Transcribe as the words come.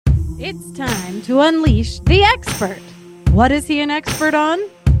It's time to unleash the expert. What is he an expert on?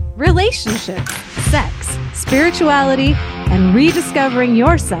 Relationships, sex, spirituality, and rediscovering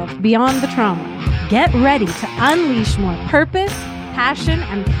yourself beyond the trauma. Get ready to unleash more purpose, passion,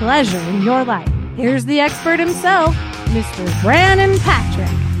 and pleasure in your life. Here's the expert himself, Mr. Brannon Patrick.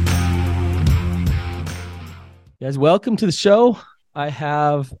 Guys, welcome to the show. I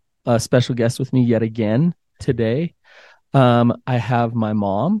have a special guest with me yet again today. I have my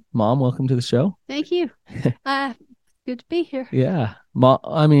mom. Mom, welcome to the show. Thank you. Good to be here. Yeah.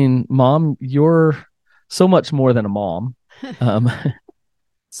 Mom, you're so much more than a mom.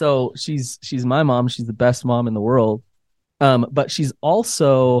 So she's my mom. She's the best mom in the world. But she's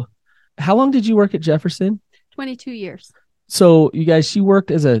also, how long did you work at Jefferson? 22 years. So you guys, she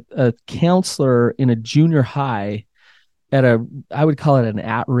worked as a counselor in a junior high at I would call it an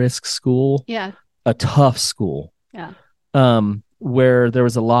at-risk school. Yeah. A tough school. Yeah. Where there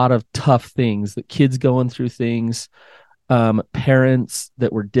was a lot of tough things, that kids going through things, parents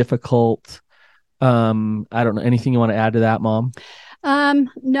that were difficult. I don't know, anything you want to add to that, Mom?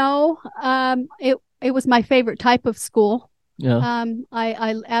 No. It was my favorite type of school. Yeah.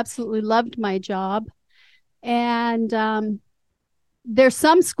 I absolutely loved my job. And there's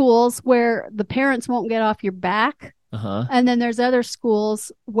some schools where the parents won't get off your back. Uh-huh. And then there's other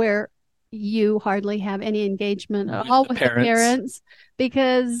schools where you hardly have any engagement at all with the parents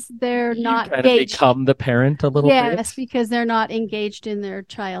because they're not engaged. Become the parent a little bit. Yes, because they're not engaged in their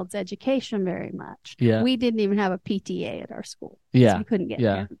child's education very much. Yeah. We didn't even have a PTA at our school. Yeah. So we couldn't get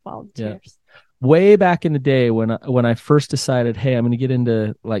parent volunteers. Yeah. Way back in the day when I first decided, hey, I'm going to get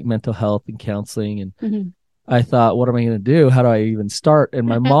into like mental health and counseling, and I thought, what am I going to do? How do I even start? And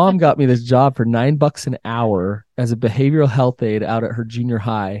my mom got me this job for $9 an hour as a behavioral health aide out at her junior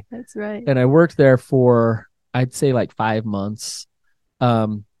high. That's right. And I worked there for, I'd say, like 5 months.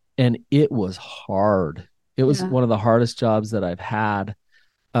 And it was hard. It was one of the hardest jobs that I've had.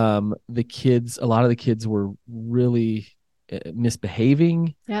 A lot of the kids were really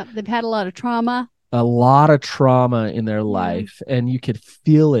misbehaving. Yeah, they've had a lot of trauma. A lot of trauma in their life, and you could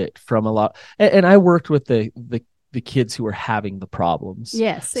feel it from a lot. And I worked with the kids who were having the problems.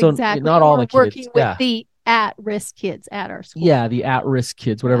 Yes, so exactly. Not all the kids. Working with the at-risk kids at our school. Yeah, the at-risk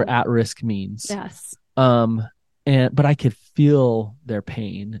kids, whatever at-risk means. Yes. But I could feel their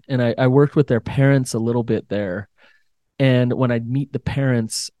pain, and I worked with their parents a little bit there. And when I'd meet the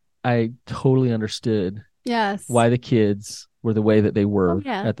parents, I totally understood. Yes. Why the kids were the way that they were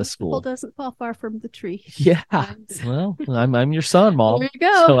at the school. The apple doesn't fall far from the tree. Yeah. Well, I'm your son, Mom. There you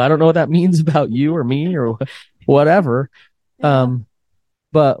go. So I don't know what that means about you or me or whatever. Yeah.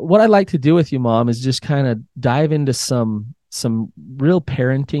 But what I like to do with you, Mom, is just kind of dive into some real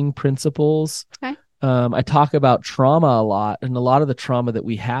parenting principles. Okay. I talk about trauma a lot, and a lot of the trauma that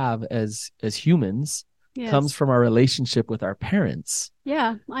we have as humans comes from our relationship with our parents.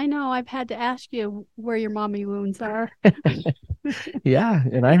 Yeah, I know. I've had to ask you where your mommy wounds are. Yeah,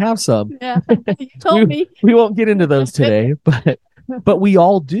 and I have some. Yeah, you told me. We won't get into those today, but we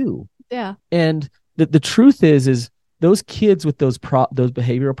all do. Yeah. And the truth is those kids with those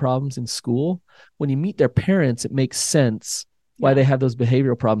behavioral problems in school, when you meet their parents, it makes sense why they have those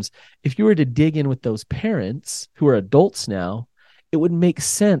behavioral problems. If you were to dig in with those parents who are adults now, it would make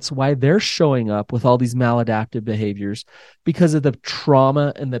sense why they're showing up with all these maladaptive behaviors, because of the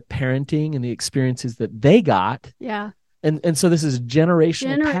trauma and the parenting and the experiences that they got. Yeah. And so this is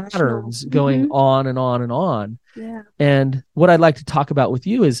generational patterns going on and on and on. Yeah. And what I'd like to talk about with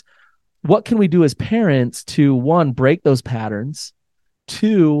you is, what can we do as parents to, one, break those patterns,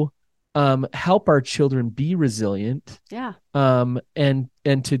 two, help our children be resilient, and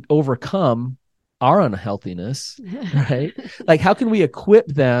to overcome our unhealthiness, right? Like, how can we equip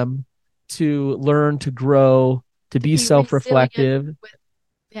them to learn, to grow, to be self-reflective?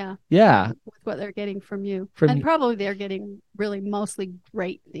 With what they're getting from you. And probably they're getting really mostly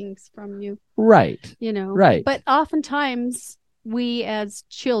great things from you. Right. Right. But oftentimes we as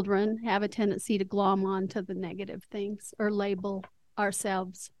children have a tendency to glom on to the negative things or label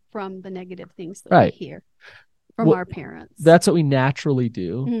ourselves from the negative things that we hear from our parents. That's what we naturally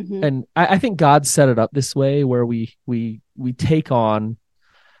do. Mm-hmm. And I think God set it up this way, where we take on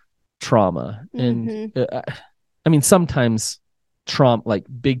trauma. And sometimes trauma, like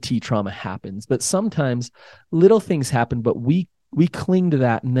big T trauma, happens, but sometimes little things happen, but we cling to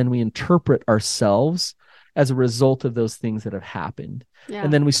that, and then we interpret ourselves as a result of those things that have happened. Yeah.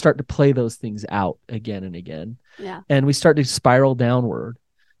 And then we start to play those things out again and again. Yeah. And we start to spiral downward.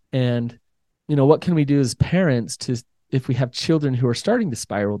 And what can we do as parents if we have children who are starting to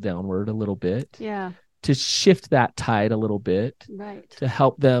spiral downward a little bit? Yeah. to shift that tide a little bit, right, to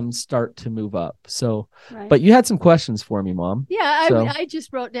help them start to move up. So, right. But you had some questions for me, Mom. Yeah, I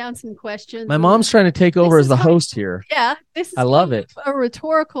just wrote down some questions. My mom's trying to take over as the host here. Yeah, this is I love it. A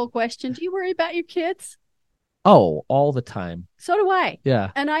rhetorical question. Do you worry about your kids? Oh, all the time. So do I.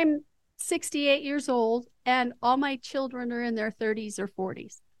 Yeah. And I'm 68 years old, and all my children are in their 30s or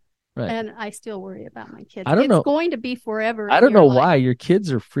 40s. Right. And I still worry about my kids. It's going to be forever. I don't know why. Your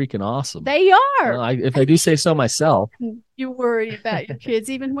kids are freaking awesome. They are. Well, if I do say so myself. You worry about your kids,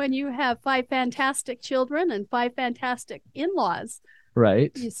 even when you have 5 fantastic children and 5 fantastic in-laws.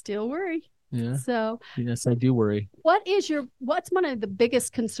 Right. You still worry. Yeah. So yes, I do worry. What's one of the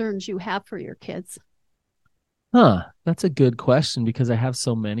biggest concerns you have for your kids? That's a good question because I have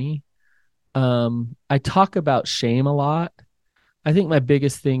so many. I talk about shame a lot. I think my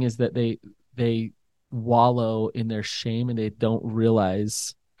biggest thing is that they wallow in their shame and they don't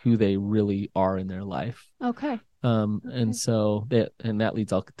realize who they really are in their life. Okay. And so that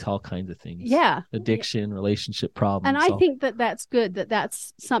leads to all kinds of things. Yeah. Addiction, relationship problems. And I think that's good,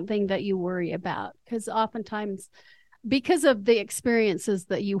 that's something that you worry about, because oftentimes because of the experiences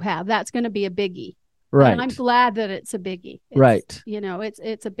that you have, that's going to be a biggie. Right. And I'm glad that it's a biggie. Right.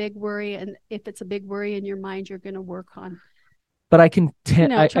 It's a big worry. And if it's a big worry in your mind, you're going to work on. But I can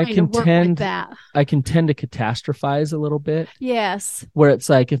tend to catastrophize a little bit. Yes. Where it's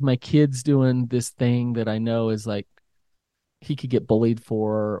like, if my kid's doing this thing that I know is like he could get bullied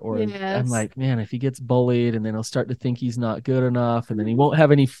for, or I'm like, man, if he gets bullied and then he'll start to think he's not good enough and then he won't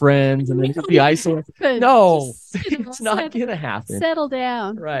have any friends and then he'll be isolated. No, it's not going to happen. Settle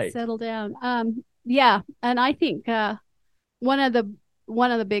down. Right. Settle down. Yeah. And I think one of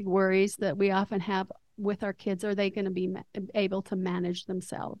the big worries that we often have with our kids, are they going to be able to manage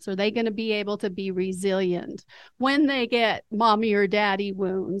themselves? Are they going to be able to be resilient when they get mommy or daddy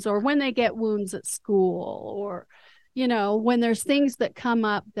wounds, or when they get wounds at school, or, when there's things that come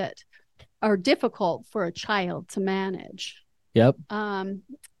up that are difficult for a child to manage? Yep.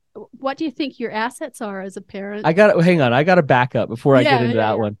 What do you think your assets are as a parent? Hang on. I got to back up before I get into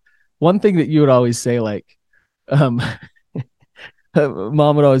that one. One thing that you would always say, like, Mom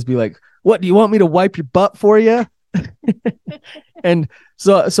would always be like, what, do you want me to wipe your butt for you? And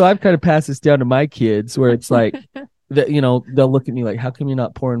so I've kind of passed this down to my kids, where it's like, they'll look at me like, how come you're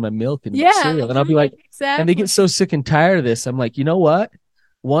not pouring my milk in my cereal? And I'll be like, exactly. And they get so sick and tired of this. I'm like, you know what?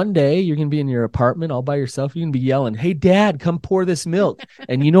 One day you're going to be in your apartment all by yourself. You're going to be yelling, hey, Dad, come pour this milk.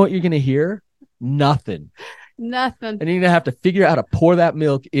 And you know what you're going to hear? Nothing. Nothing. And you're going to have to figure out how to pour that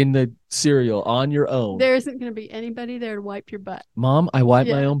milk in the cereal on your own. There isn't going to be anybody there to wipe your butt. Mom, I wipe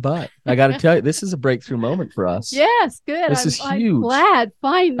my own butt. I got to tell you, this is a breakthrough moment for us. Yes, good. This is huge. I'm glad,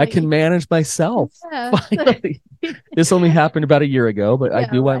 finally. I can manage myself. Yeah. Finally. This only happened about a year ago, but I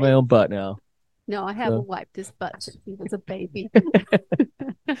do wipe my own butt now. No, I haven't wiped his butt since he was a baby.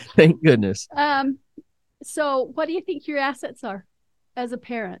 Thank goodness. So what do you think your assets are as a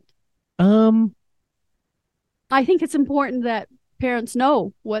parent? I think it's important that parents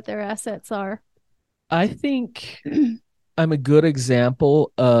know what their assets are. I think I'm a good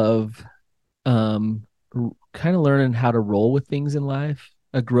example of kind of learning how to roll with things in life,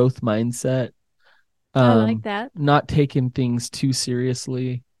 a growth mindset. I like that. Not taking things too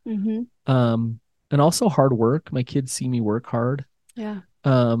seriously. Mm-hmm. And also hard work. My kids see me work hard. Yeah.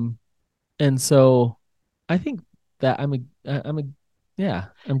 And so I think that I'm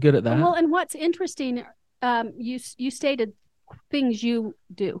good at that. Well, and what's interesting, you stated things you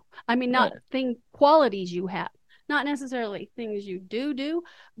do. I mean, not qualities you have, not necessarily things you do,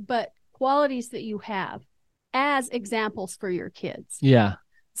 but qualities that you have as examples for your kids. Yeah.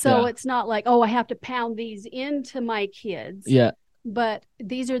 So it's not like, I have to pound these into my kids. Yeah. But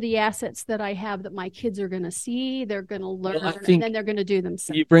these are the assets that I have that my kids are going to see, they're going to learn, and then they're going to do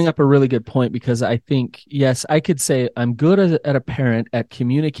themselves. You bring up a really good point, because I think, yes, I could say I'm good at a parent at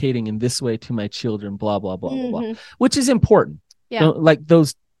communicating in this way to my children, blah, blah, blah, blah, blah, which is important. Yeah. Like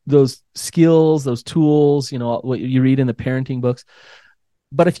those skills, those tools, what you read in the parenting books.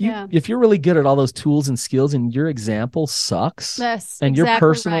 But if you're really good at all those tools and skills and your example sucks, and your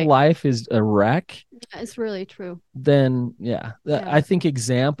personal life is a wreck, it's really true. Then I think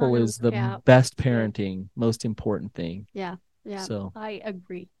example is the best parenting, most important thing. Yeah. So I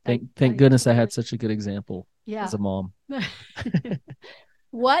agree. Thank goodness I had such a good example as a mom.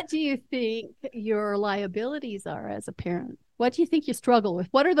 What do you think your liabilities are as a parent? What do you think you struggle with?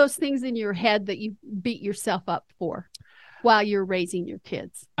 What are those things in your head that you beat yourself up for while you're raising your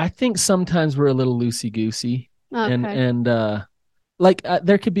kids? I think sometimes we're a little loosey-goosey. Okay. And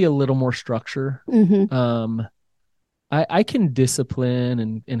there could be a little more structure. Mm-hmm. I can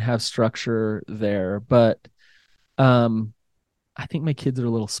discipline and have structure there, but I think my kids are a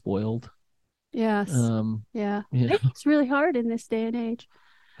little spoiled. Yes. Yeah. I think it's really hard in this day and age.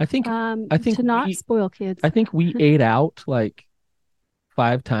 I think to not spoil kids. I think we ate out like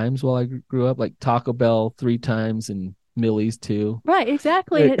 5 times while I grew up, like Taco Bell 3 times and Millie's 2. Right,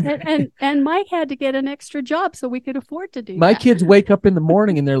 exactly. and Mike had to get an extra job so we could afford to do My that. kids wake up in the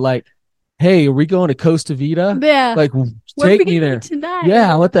morning and they're like, "Hey, are we going to Costa Vida? Yeah. Like, take me there tonight.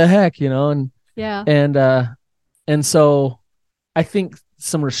 Yeah, what the heck, you know?" And yeah. And so I think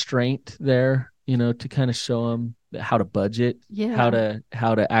some restraint there, you know, to kind of show them how to budget, how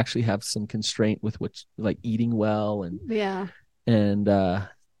to actually have some constraint with which, like, eating well and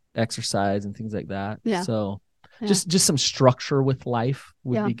exercise and things like that. Yeah. So just some structure with life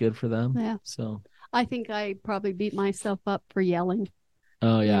would be good for them. Yeah. So I think I probably beat myself up for yelling.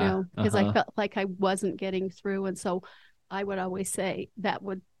 Oh yeah. You know, because I felt like I wasn't getting through, and so I would always say that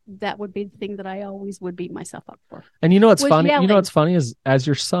would be the thing that I always would beat myself up for. And you know what's funny? Yelling. You know what's funny is, as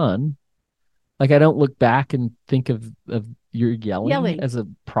your son, like, I don't look back and think of your yelling as a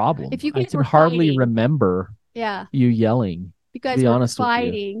problem. If you I can hardly remember you yelling. If you guys were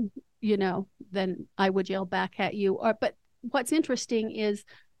fighting, you know, then I would yell back at you. But what's interesting is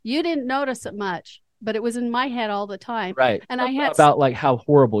you didn't notice it much, but it was in my head all the time. Right. And I had about like how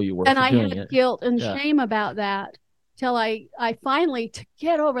horrible you were. And for I doing had it. guilt and shame about that till I finally, to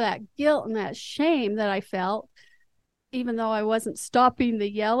get over that guilt and that shame that I felt, even though I wasn't stopping the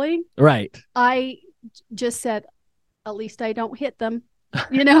yelling. Right. I just said, at least I don't hit them,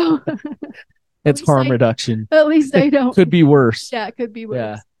 you know. It's harm reduction. At least I don't. Could be worse. Yeah, it could be worse.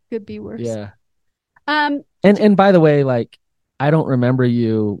 Yeah. Could be worse. Yeah. And by the way, like, I don't remember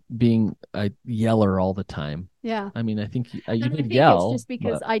you being a yeller all the time. Yeah. I mean, I think you did yell. It's just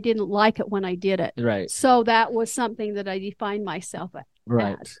because I didn't like it when I did it. Right. So that was something that I defined myself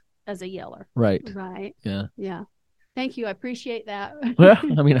as a yeller. Right. Right. Yeah. Yeah. Thank you. I appreciate that. Well,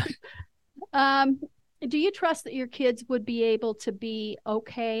 I mean, do you trust that your kids would be able to be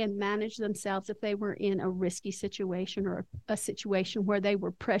okay and manage themselves if they were in a risky situation or a situation where they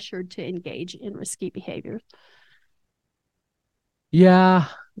were pressured to engage in risky behaviors? Yeah,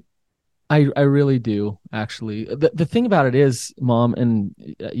 I really do, actually. The thing about it is, Mom, and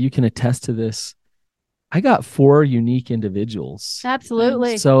you can attest to this, I got 4 unique individuals.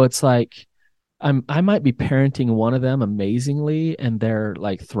 Absolutely. So it's like I might be parenting one of them amazingly and they're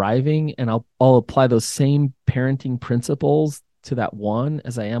like thriving, and I'll apply those same parenting principles to that one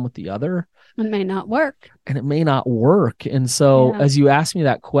as I am with the other. It may not work. And it may not work. And so as you ask me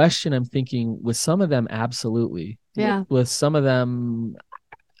that question, I'm thinking with some of them, absolutely. Yeah. With some of them,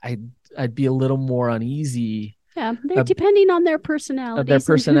 I'd be a little more uneasy. Yeah, they're depending on their personality.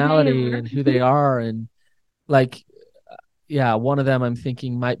 And who they are. And like, yeah, one of them I'm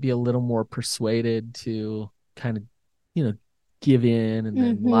thinking might be a little more persuaded to kind of, you know, give in and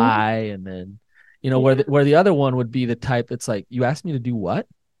then lie. And then, you know, where the other one would be the type that's like, you asked me to do what?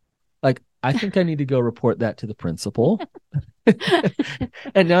 Like, I think I need to go report that to the principal.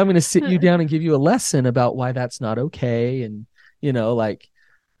 And now I'm going to sit you down and give you a lesson about why that's not okay. And, you know, like,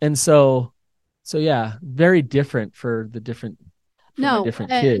 and so yeah, very different for the different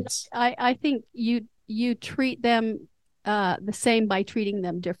kids. I think you treat them the same by treating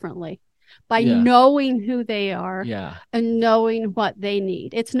them differently, by knowing who they are and knowing what they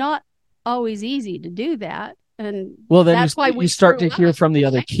need. It's not always easy to do that. And well, then that's why you start to hear from the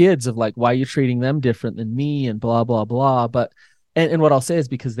other kids of like, why are you treating them different than me and blah, blah, blah. But, and what I'll say is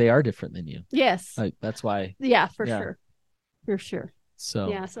because they are different than you. Yes. Like, that's why. Yeah, for sure. For sure. So,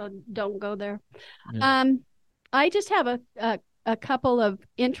 yeah. So don't go there. Yeah. I just have a couple of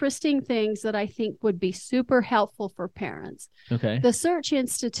interesting things that I think would be super helpful for parents. Okay. The Search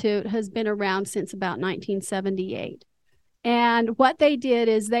Institute has been around since about 1978. And what they did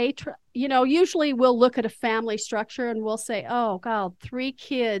is usually we'll look at a family structure and we'll say, oh, God, 3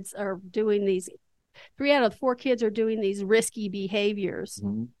 out of 4 kids are doing these risky behaviors.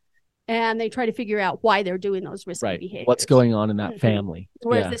 Mm-hmm. And they try to figure out why they're doing those risky behaviors. What's going on in that family?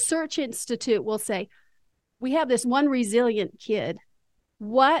 Whereas the Search Institute will say, we have this one resilient kid.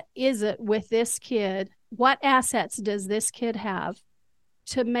 What is it with this kid? What assets does this kid have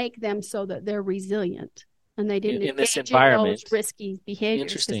to make them so that they're resilient? And they didn't in this environment, in those risky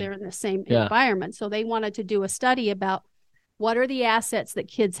behaviors because they're in the same environment. So they wanted to do a study about what are the assets that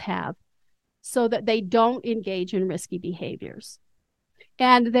kids have so that they don't engage in risky behaviors.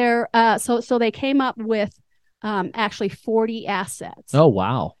 And they're so they came up with actually 40 assets. Oh,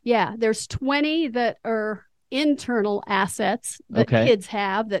 wow. Yeah, there's 20 that are internal assets that kids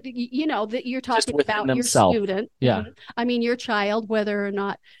have that, that you're talking about your student. Yeah. I mean, your child, whether or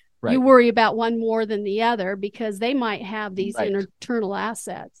not you worry about one more than the other, because they might have these internal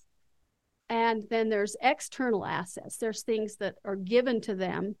assets. And then there's external assets. There's things that are given to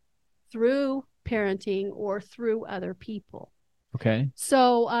them through parenting or through other people. Okay.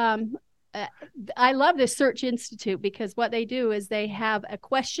 So I love this Search Institute, because what they do is they have a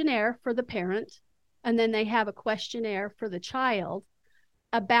questionnaire for the parent, and then they have a questionnaire for the child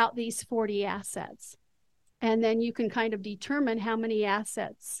about these 40 assets. And then you can kind of determine how many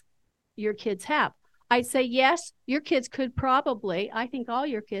assets your kids have. I'd say, yes, your kids could probably, I think all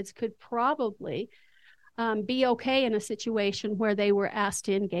your kids could probably be okay in a situation where they were asked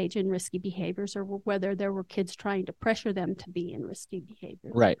to engage in risky behaviors, or whether there were kids trying to pressure them to be in risky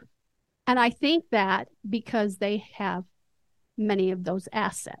behaviors. Right. And I think that because they have many of those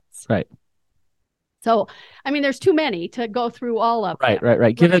assets. Right. So, I mean, there's too many to go through all of them.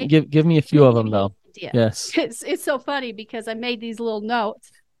 Right. Give me a few of them, though. Yes. It's so funny, because I made these little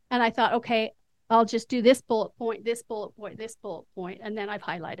notes, and I thought, okay, I'll just do this bullet point, this bullet point, this bullet point, and then I've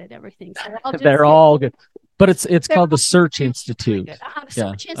highlighted everything. So they're all good. But it's called the Search Institute.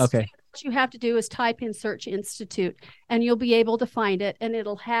 Search Institute. Okay. What you have to do is type in Search Institute, and you'll be able to find it, and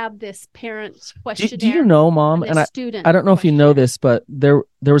it'll have this parent questionnaire. Do you know, Mom? And I don't know if you know this, but there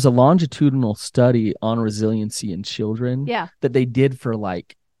was a longitudinal study on resiliency in children. Yeah. That they did for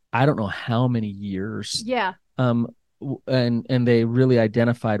I don't know how many years. Yeah. And they really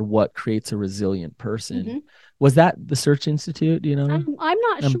identified what creates a resilient person. Mm-hmm. Was that the Search Institute? Do you know? I'm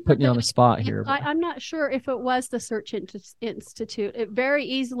not sure. I'm putting you on the spot here. I'm not sure if it was the Search Institute. It very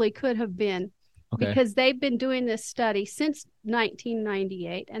easily could have been, because they've been doing this study since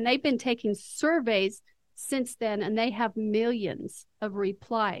 1998, and they've been taking surveys since then, and they have millions of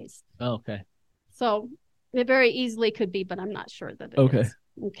replies. Oh, okay. So it very easily could be, but I'm not sure that it is.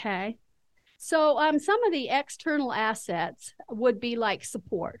 Okay. So some of the external assets would be like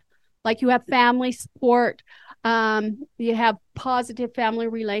support. Like you have family support, you have positive family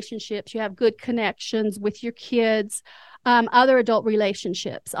relationships, you have good connections with your kids, other adult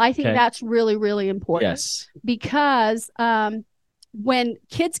relationships. I think that's really, really important. Yes. Because when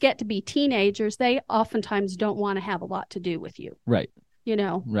kids get to be teenagers, they oftentimes don't want to have a lot to do with you. Right.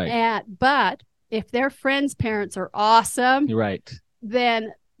 Right. But if their friends' parents are awesome, you're right,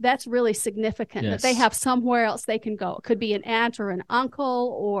 then that's really significant that they have somewhere else they can go. It could be an aunt or an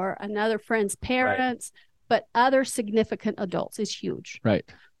uncle or another friend's parents, but other significant adults is huge. Right.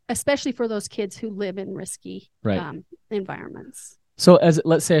 Especially for those kids who live in risky environments. So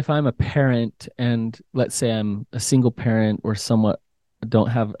let's say if I'm a parent, and let's say I'm a single parent or somewhat don't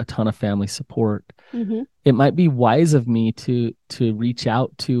have a ton of family support, it might be wise of me to reach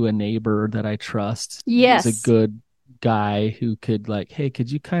out to a neighbor that I trust. Yes. Who's a good guy who could hey,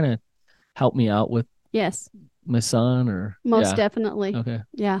 could you kind of help me out with my son? Or most definitely. Okay.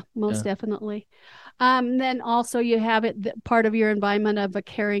 Yeah, most definitely. Then also you have part of your environment of a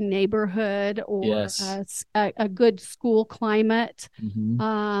caring neighborhood, or a good school climate,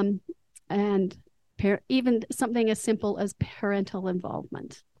 and even something as simple as parental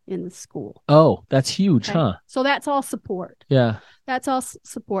involvement in the school. Oh, that's huge, huh? So that's all support. Yeah. That's all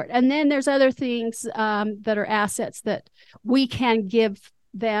support. And then there's other things that are assets that we can give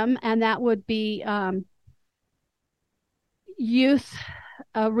them, and that would be youth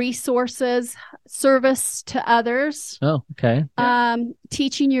resources, service to others. Oh, okay.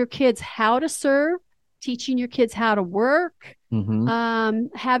 Teaching your kids how to serve, teaching your kids how to work,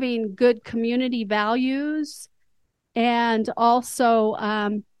 having good community values, and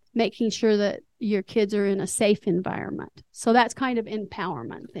also making sure that your kids are in a safe environment. So that's kind of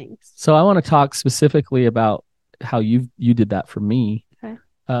empowerment things. So I want to talk specifically about how you did that for me. Okay.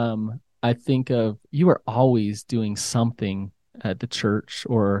 I think of you were always doing something at the church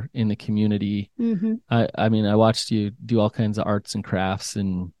or in the community. I mean, I watched you do all kinds of arts and crafts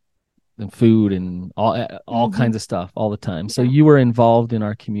and food and all kinds of stuff all the time. So you were involved in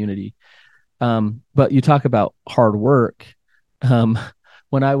our community. But you talk about hard work.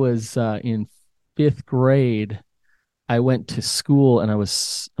 When I was in 5th grade, I went to school, and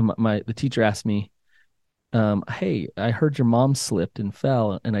the teacher asked me, hey, I heard your mom slipped and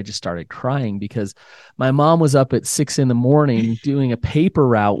fell. And I just started crying because my mom was up at 6 a.m. doing a paper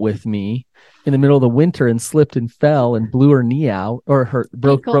route with me in the middle of the winter, and slipped and fell and blew her knee out, or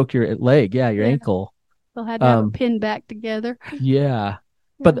broke your leg. Yeah, your ankle. They'll have to have a pin back together. Yeah.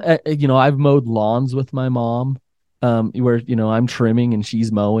 But, I've mowed lawns with my mom, where, I'm trimming and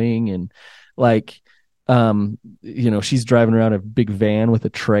she's mowing, and she's driving around a big van with a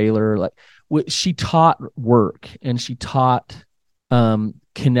trailer. Like she taught work, and she taught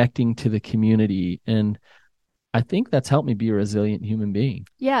connecting to the community. And I think that's helped me be a resilient human being.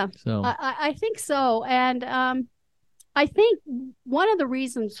 Yeah. So I think so. And I think one of the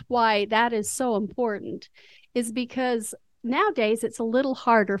reasons why that is so important is because nowadays it's a little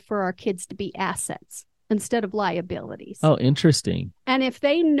harder for our kids to be assets instead of liabilities. Oh, interesting. And if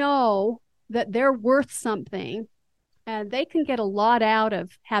they know that they're worth something, and they can get a lot out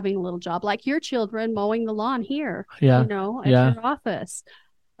of having a little job, like your children mowing the lawn here, at your office,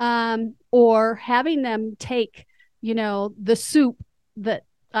 or having them take, the soup that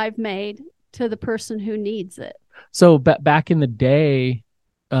I've made to the person who needs it. So back in the day,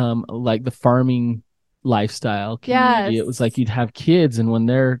 like the farming lifestyle community, it was like you'd have kids, and when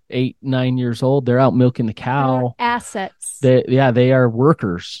they're 8, 9 years old, they're out milking the cow. They're assets. They are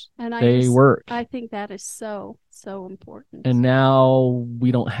workers. And they work. I think that is so important. And now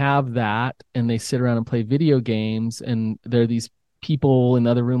we don't have that, and they sit around and play video games, and there are these people in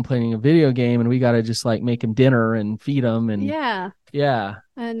the other room playing a video game, and we got to just like make them dinner and feed them. And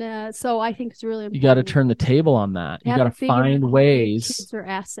and so I think it's really important. You got to turn the table on that. You got to find ways. Kids are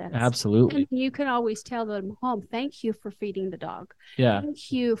assets. Absolutely. And you can always tell them home, thank you for feeding the dog. Yeah.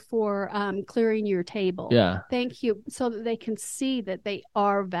 Thank you for clearing your table. Yeah. Thank you, so that they can see that they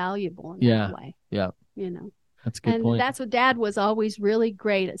are valuable in that way. Yeah. That's a good point. And that's what Dad was always really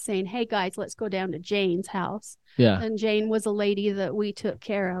great at saying, hey, guys, let's go down to Jane's house. Yeah. And Jane was a lady that we took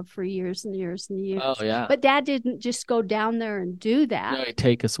care of for years and years and years. Oh, yeah. But Dad didn't just go down there and do that. No, he'd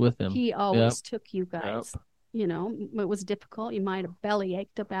take us with him. He always took you guys. Yep. It was difficult. You might have belly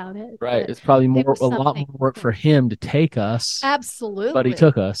ached about it. Right. It's probably a lot more work for him to take us. Absolutely. But he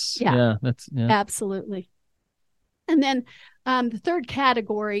took us. Yeah. Yeah. Absolutely. And then the third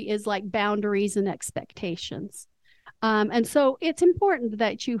category is like boundaries and expectations. And so it's important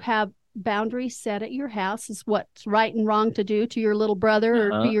that you have boundaries set at your house, is what's right and wrong to do to your little brother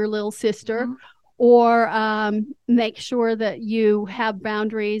or to your little sister, or make sure that you have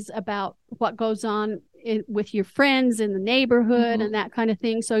boundaries about what goes on with your friends in the neighborhood and that kind of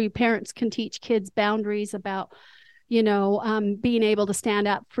thing. So your parents can teach kids boundaries about, being able to stand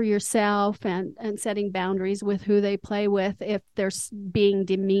up for yourself and setting boundaries with who they play with if they're being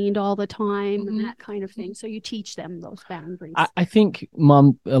demeaned all the time and that kind of thing. So you teach them those boundaries. I think,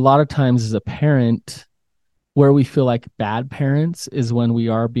 Mom, a lot of times as a parent, where we feel like bad parents is when we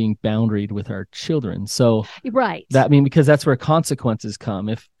are being boundaried with our children. So because that's where consequences come.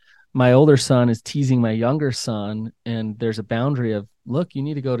 If my older son is teasing my younger son, and there's a boundary of, look, you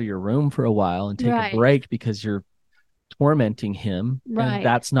need to go to your room for a while and take a break because you're tormenting him, and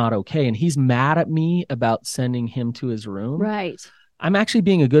that's not okay, and he's mad at me about sending him to his room, I'm actually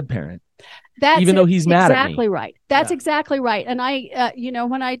being a good parent, even though he's mad at me. Exactly right. That's exactly right. And I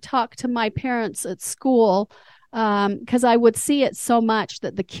when I talk to my parents at school, because I would see it so much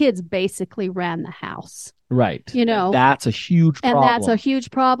that the kids basically ran the house, and that's a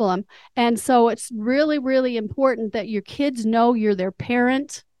huge problem. And so it's really, really important that your kids know you're their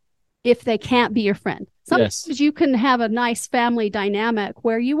parent if they can't be your friend. Sometimes you can have a nice family dynamic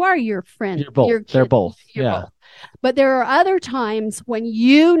where you are your friend. You're both. They're both. Both. But there are other times when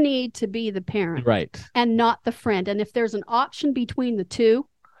you need to be the parent, and not the friend. And if there's an option between the two,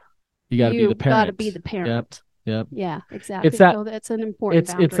 you got to be the parent. Got to be the parent. Yep. Yeah, exactly. It's that. So that's an important.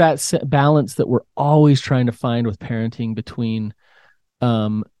 It's that balance that we're always trying to find with parenting between,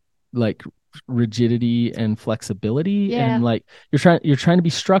 like rigidity and flexibility, and like you're trying to be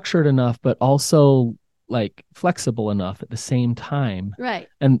structured enough, but also like flexible enough at the same time,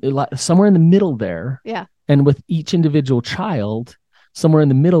 and somewhere in the middle there, and with each individual child, somewhere in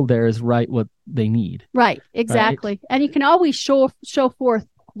the middle there is what they need, exactly. And you can always show forth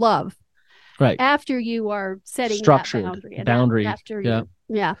love after you are setting structured that boundary.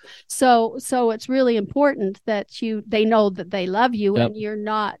 So it's really important that they know that they love you, and you're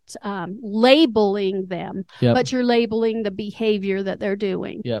not labeling them, but you're labeling the behavior that they're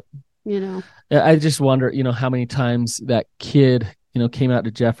doing. I just wonder, how many times that kid, came out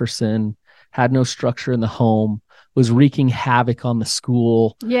to Jefferson, had no structure in the home, was wreaking havoc on the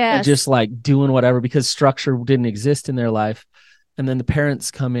school, just like doing whatever because structure didn't exist in their life. And then the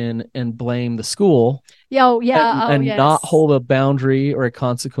parents come in and blame the school. And not hold a boundary or a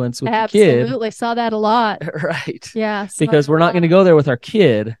consequence with the kid. Absolutely. Saw that a lot. Yeah. Because we're not going to go there with our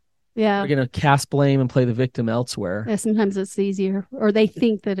kid. We're going to cast blame and play the victim elsewhere. Sometimes it's easier, or they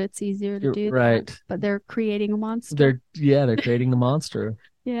think that it's easier to do that, but they're creating a monster. They're creating the monster.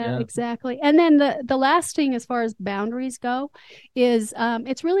 Yeah, exactly. And then the last thing as far as boundaries go is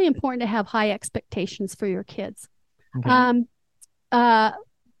it's really important to have high expectations for your kids. Okay.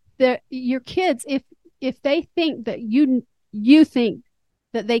 Your kids, if they think that you think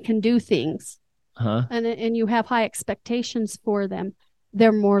that they can do things, and you have high expectations for them,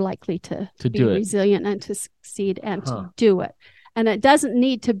 they're more likely to be resilient and to succeed and to do it. And it doesn't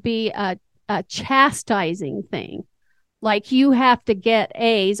need to be a chastising thing, like you have to get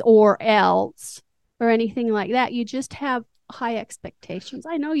A's or else or anything like that. You just have high expectations.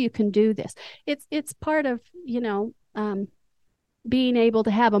 I know you can do this. It's part of, being able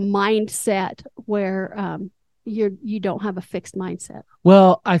to have a mindset where you don't have a fixed mindset.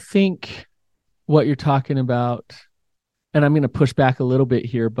 Well, I think what you're talking about, and I'm going to push back a little bit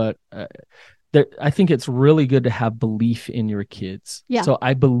here, but I think it's really good to have belief in your kids. Yeah. So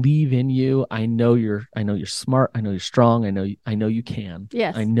I believe in you. I know you're smart. I know you're strong. I know you can.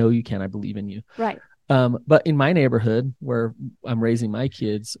 Yes. I know you can. I believe in you. Right. But in my neighborhood where I'm raising my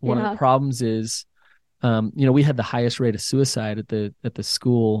kids, one of the problems is, we had the highest rate of suicide at the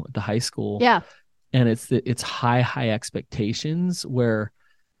school, at the high school. Yeah. And it's high expectations where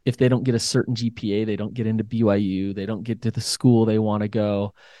if they don't get a certain GPA, they don't get into BYU, they don't get to the school they want to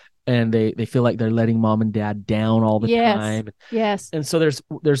go. And they feel like they're letting mom and dad down all the time. Yes. And so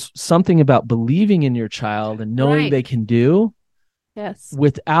there's something about believing in your child and knowing they can do. Yes.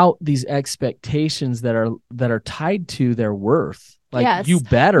 Without these expectations that are tied to their worth. Like you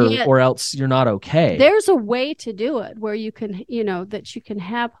better or else you're not okay. There's a way to do it where you can, that you can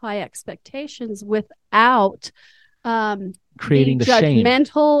have high expectations without creating the shame.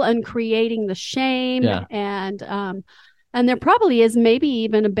 Judgmental and creating the shame. Yeah. And there probably is maybe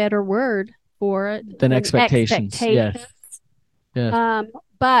even a better word for it than expectations. Yes.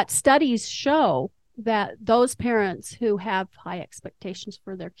 But studies show that those parents who have high expectations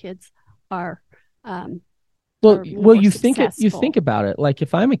for their kids are you think about it. Like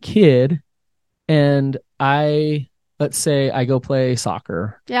if I'm a kid and let's say I go play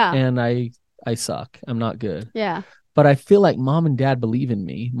soccer. Yeah. And I suck. I'm not good. Yeah. But I feel like mom and dad believe in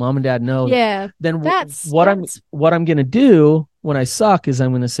me. Mom and dad know. Yeah. Then what I'm going to do when I suck is I'm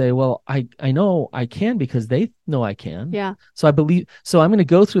going to say, well, I know I can because they know I can. Yeah. So I believe. So I'm going to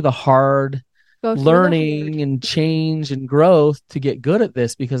go through the hard learning and change and growth to get good at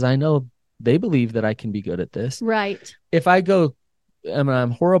this because I know they believe that I can be good at this. Right. If I go,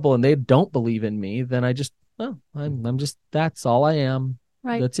 I'm horrible and they don't believe in me, then I'm just, that's all I am.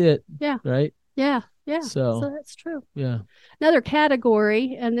 Right. That's it. Yeah. Right. Yeah. Yeah. So that's true. Yeah. Another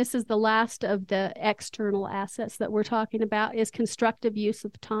category, and this is the last of the external assets that we're talking about, is constructive use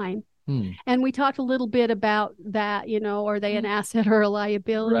of time. And we talked a little bit about that, are they an asset or a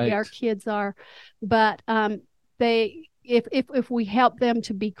liability? Right. Our kids are, but if we help them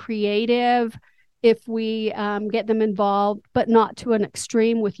to be creative, if we get them involved, but not to an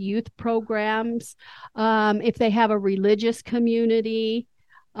extreme with youth programs, if they have a religious community,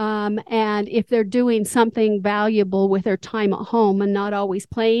 and if they're doing something valuable with their time at home and not always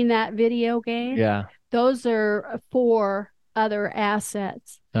playing that video game, those are 4 other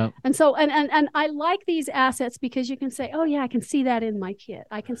assets. Yep. And so, and I like these assets because you can say, oh yeah, I can see that in my kid.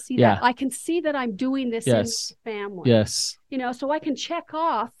 I can see that. I can see that I'm doing this in my family. Yes. So I can check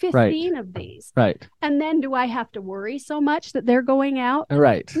off 15 of these. Right. And then do I have to worry so much that they're going out?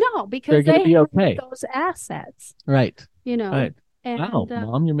 Right. No, because they're be okay. Those assets. Right. Right. And, wow,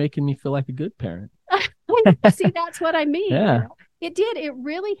 Mom, you're making me feel like a good parent. See, that's what I mean. Yeah. It did. It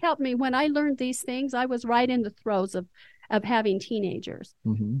really helped me when I learned these things. I was right in the throes of having teenagers.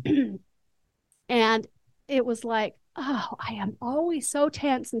 Mm-hmm. And it was like, oh, I am always so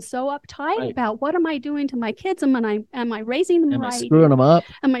tense and so uptight about what am I doing to my kids? Am I raising them right? Am I screwing them up?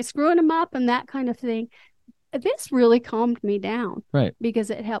 Am I screwing them up? And that kind of thing. This really calmed me down. Right. Because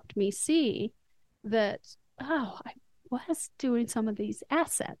it helped me see that, I was doing some of these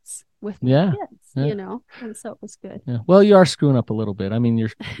assets with my kids, and so it was good. Yeah. Well, you are screwing up a little bit. I mean,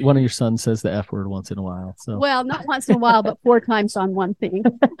 one of your sons says the F word once in a while. So well, not once in a while, but 4 times on one thing.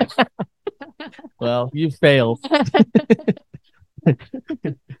 Well, you failed.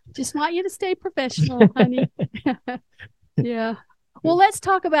 Just want you to stay professional, honey. Yeah. Well, let's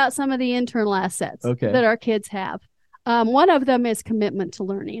talk about some of the internal assets that our kids have. One of them is commitment to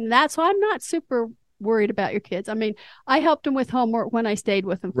learning. That's why I'm not super worried about your kids. I mean, I helped them with homework when I stayed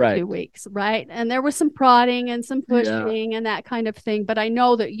with them for 2 weeks, right? And there was some prodding and some pushing and that kind of thing. But I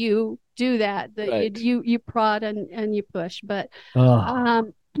know that you do that you prod and you push. But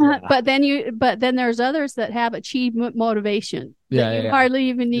but then there's others that have achievement motivation that you hardly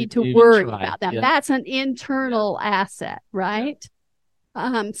even need to worry about them. Yeah. That's an internal asset, right?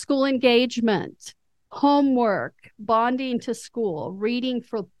 school engagement, homework, bonding to school, reading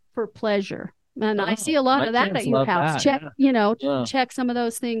for pleasure. And I see a lot of that at your house. Check, check some of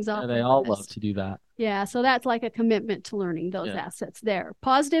those things off. They all love to do that. Yeah, so that's like a commitment to learning those assets there.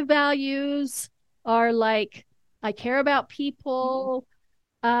 Positive values are like, I care about people.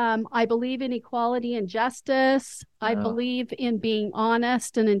 I believe in equality and justice. I believe in being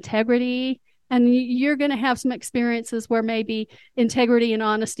honest and integrity. And you're going to have some experiences where maybe integrity and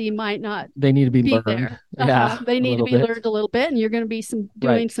honesty might not. They need to be learned. There. Yeah, they need to be learned a little bit, and you're going to be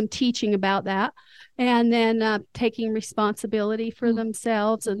doing some teaching about that, and then taking responsibility for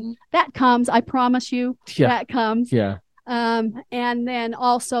themselves, and that comes. I promise you, that comes. Yeah. And then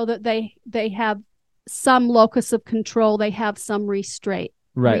also that they have some locus of control. They have some restraint.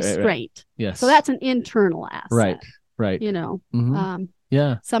 Right. Yes. So that's an internal asset. Right.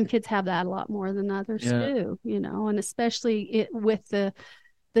 Yeah. Some kids have that a lot more than others too, and especially with the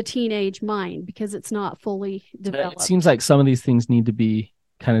teenage mind, because it's not fully developed. It seems like some of these things need to be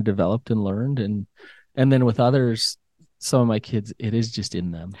kind of developed and learned. And then with others, some of my kids, it is just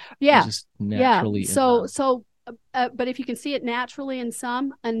in them. Yeah. It's just naturally in them. But if you can see it naturally in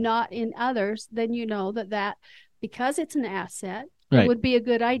some and not in others, then you know that because it's an asset, it would be a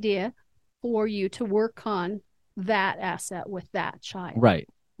good idea for you to work on that asset with that child. Right.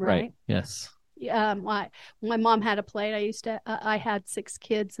 Yes. My mom had a plate. I had 6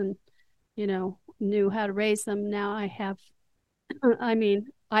 kids and, knew how to raise them. Now I have,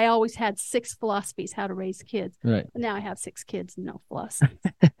 I always had 6 philosophies how to raise kids. Right. Now I have 6 kids and no philosophy.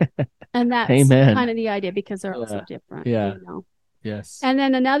 And that's Amen. kind of the idea, because they're also different. Yeah. Yes. And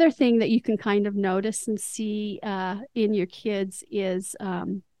then another thing that you can kind of notice and see in your kids is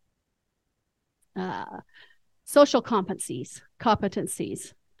social competencies.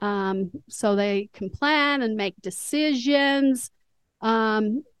 So they can plan and make decisions.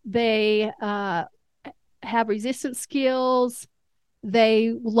 They have resistance skills.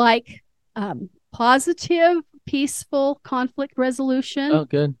 They like positive, peaceful conflict resolution. Oh,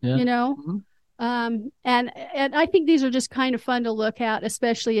 good. Yeah. And I think these are just kind of fun to look at,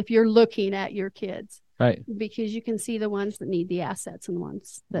 especially if you're looking at your kids. Right. Because you can see the ones that need the assets and the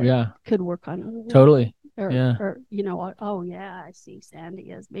ones that could work on it. Totally. Or I see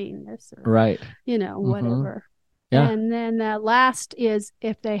Sandy as being this. Or, right. Whatever. Yeah. And then last is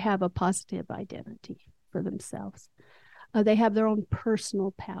if they have a positive identity for themselves. They have their own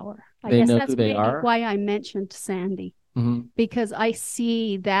personal power. I guess that's maybe why I mentioned Sandy. Mm-hmm. Because I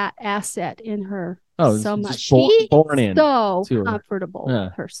see that asset in her so much. She's so comfortable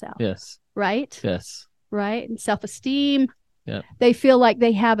with herself. Yes. Right? Yes. Right? And self-esteem. Yeah. They feel like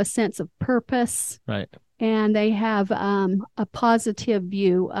they have a sense of purpose. Right. And they have a positive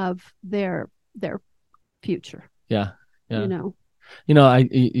view of their future. Yeah. Yeah.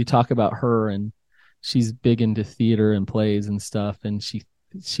 You talk about her, and she's big into theater and plays and stuff, and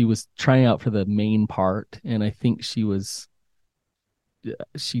she was trying out for the main part, and I think she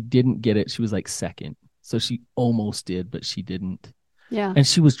didn't get it. She was like second. So she almost did, but she didn't. Yeah. And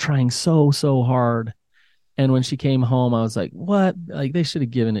she was trying so hard. And when she came home, I was like, what? Like, they should have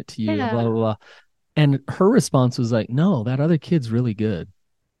given it to you, blah, blah, blah. And her response was like, no, that other kid's really good.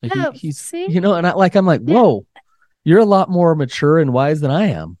 Like, he's, see? and I'm like, whoa, you're a lot more mature and wise than I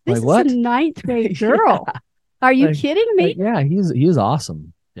am. This like, what? Is a 9th grade girl. Yeah. Are you kidding me? He was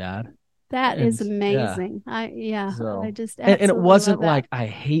awesome, Dad. That is amazing. So, I just and it wasn't like I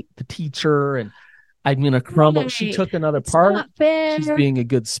hate the teacher and I'm gonna crumble. Right. She took another part. Not fair. She's being a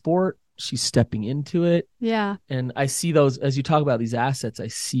good sport. She's stepping into it. Yeah. And I see those as you talk about these assets. I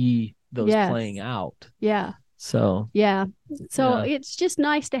see those playing out. Yeah. So. Yeah. So it's just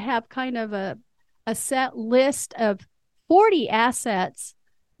nice to have kind of a set list of 40 assets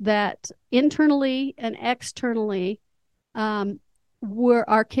that internally and externally where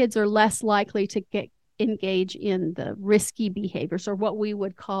our kids are less likely to engage in the risky behaviors, or what we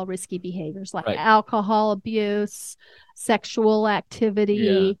would call risky behaviors, like alcohol abuse, sexual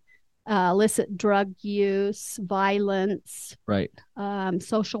activity, illicit drug use, violence,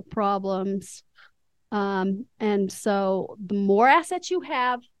 social problems. And so the more assets you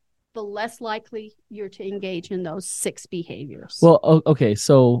have, the less likely you're to engage in those 6 behaviors. Well, okay.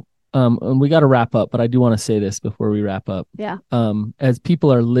 So, and we got to wrap up, but I do want to say this before we wrap up. Yeah. As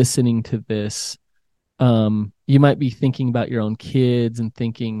people are listening to this, you might be thinking about your own kids and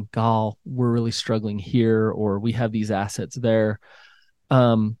thinking, "God, we're really struggling here," or we have these assets there.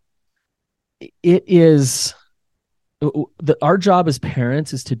 It is our job as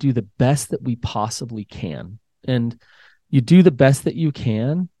parents is to do the best that we possibly can, and you do the best that you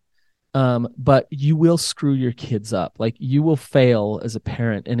can. But you will screw your kids up. Like, you will fail as a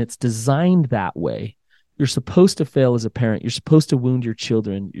parent, and it's designed that way. You're supposed to fail as a parent. You're supposed to wound your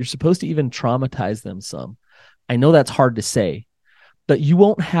children. You're supposed to even traumatize them some. I know that's hard to say, but you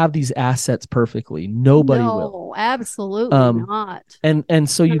won't have these assets perfectly. Nobody will. No, absolutely not. And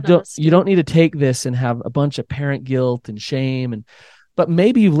so you don't need to take this and have a bunch of parent guilt and shame. But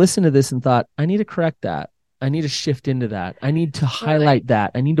maybe you've listened to this and thought, I need to correct that. I need to shift into that. I need to highlight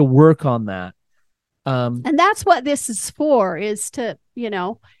that. I need to work on that. And that's what this is for, is to,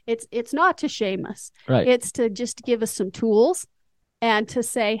 it's not to shame us. Right. It's to just give us some tools and to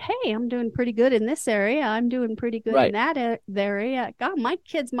say, hey, I'm doing pretty good in this area. I'm doing pretty good in that area. God, my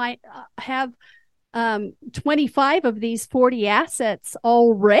kids might have 25 of these 40 assets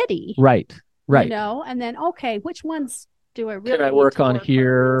already. Right. And then, okay, which ones do I really can I work on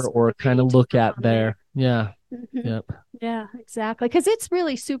here or kind of look at there? Yeah. Mm-hmm. Yep. Yeah, exactly. Because it's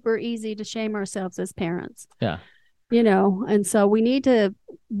really super easy to shame ourselves as parents. Yeah. And so we need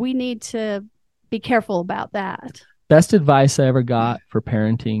to be careful about that. Best advice I ever got for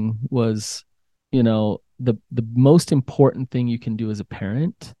parenting was, the most important thing you can do as a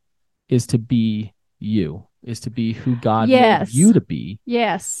parent is to be you, is to be who God made you to be.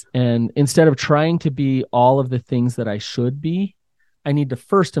 Yes. And instead of trying to be all of the things that I should be, I need to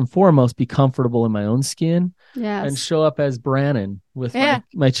first and foremost be comfortable in my own skin and show up as Brannon with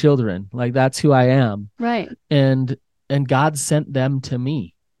my children. Like, that's who I am. Right. And God sent them to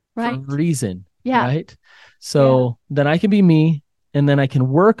me for a reason. Yeah. Right. So then I can be me, and then I can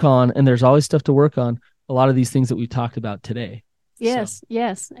work on, and there's always stuff to work on, a lot of these things that we talked about today. Yes.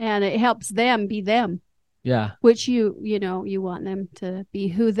 Yes. And it helps them be them. Yeah. Which you want them to be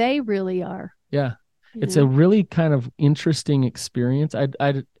who they really are. Yeah. It's a really kind of interesting experience.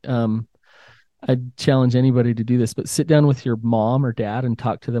 I'd challenge anybody to do this, but sit down with your mom or dad and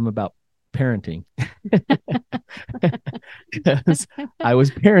talk to them about parenting. Because I was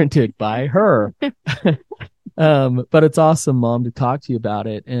parented by her. But it's awesome, Mom, to talk to you about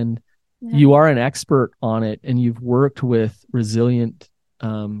it. And you are an expert on it, and you've worked with resilient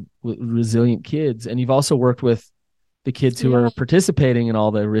kids, and you've also worked with the kids who are participating in all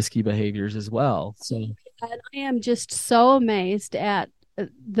the risky behaviors as well. So, and I am just so amazed at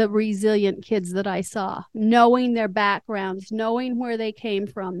the resilient kids that I saw, knowing their backgrounds, knowing where they came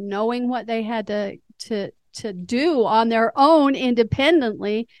from, knowing what they had to do on their own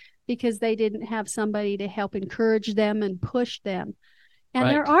independently, because they didn't have somebody to help encourage them and push them. And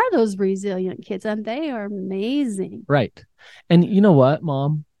there are those resilient kids, and they are amazing. Right. And you know what,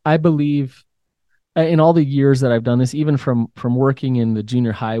 Mom? I believe in all the years that I've done this, even from working in the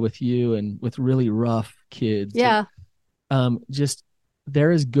junior high with you and with really rough kids. Yeah. Just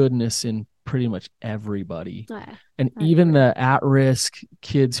there is goodness in pretty much everybody. And even the at-risk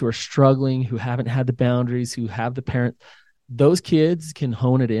kids who are struggling, who haven't had the boundaries, who have the parent, those kids can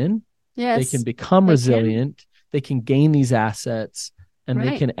hone it in. Yes. They can become resilient. They can gain these assets, and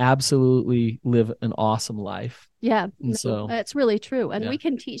they can absolutely live an awesome life. Yeah. And so that's really true. And we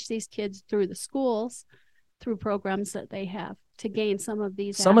can teach these kids through the schools, through programs that they have, to gain some of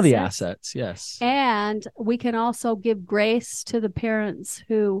these of the assets. Yes. And we can also give grace to the parents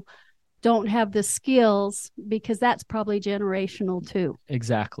who don't have the skills, because that's probably generational too.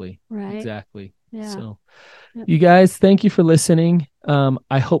 Exactly. Right. Exactly. Yeah. So you guys, thank you for listening.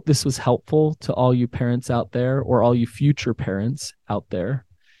 I hope this was helpful to all you parents out there, or all you future parents out there,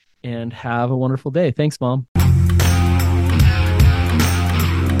 and have a wonderful day. Thanks, Mom.